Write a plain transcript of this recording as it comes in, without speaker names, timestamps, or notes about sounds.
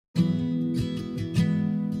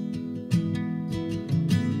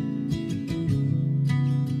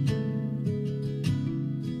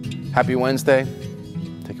Happy Wednesday.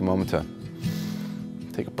 Take a moment to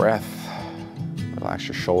take a breath, relax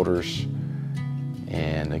your shoulders.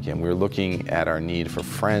 And again, we're looking at our need for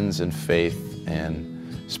friends in faith,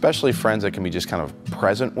 and especially friends that can be just kind of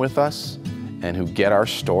present with us and who get our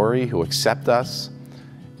story, who accept us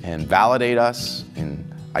and validate us and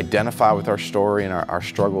identify with our story and our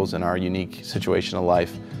struggles and our unique situation of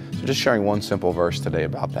life. So just sharing one simple verse today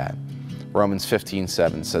about that. Romans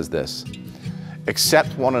 15:7 says this: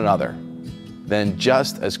 accept one another, then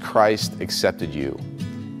just as Christ accepted you,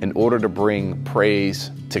 in order to bring praise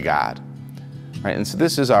to God. Right? And so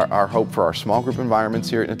this is our hope for our small group environments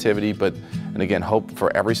here at Nativity, and again, hope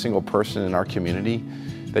for every single person in our community,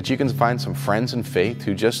 that you can find some friends in faith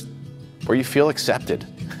where you feel accepted,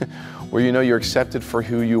 where you know you're accepted for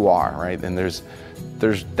who you are, right? And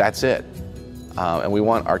that's it. And we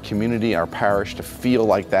want our community, our parish to feel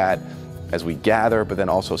like that as we gather, but then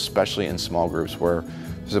also especially in small groups where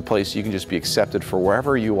there's a place you can just be accepted for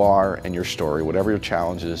wherever you are in your story, whatever your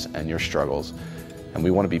challenges and your struggles. And we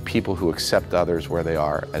want to be people who accept others where they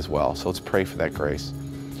are as well. So let's pray for that grace.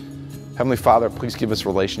 Heavenly Father, please give us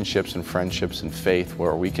relationships and friendships and faith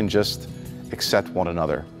where we can just accept one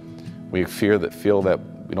another. We feel that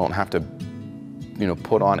we don't have to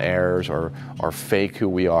put on airs or fake who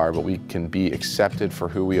we are, but we can be accepted for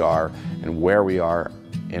who we are and where we are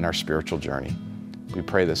in our spiritual journey. We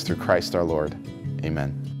pray this through Christ our Lord.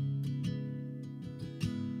 Amen.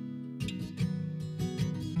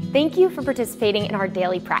 Thank you for participating in our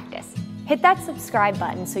daily practice. Hit that subscribe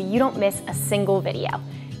button so you don't miss a single video.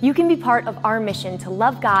 You can be part of our mission to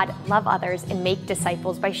love God, love others, and make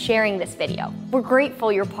disciples by sharing this video. We're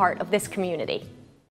grateful you're part of this community.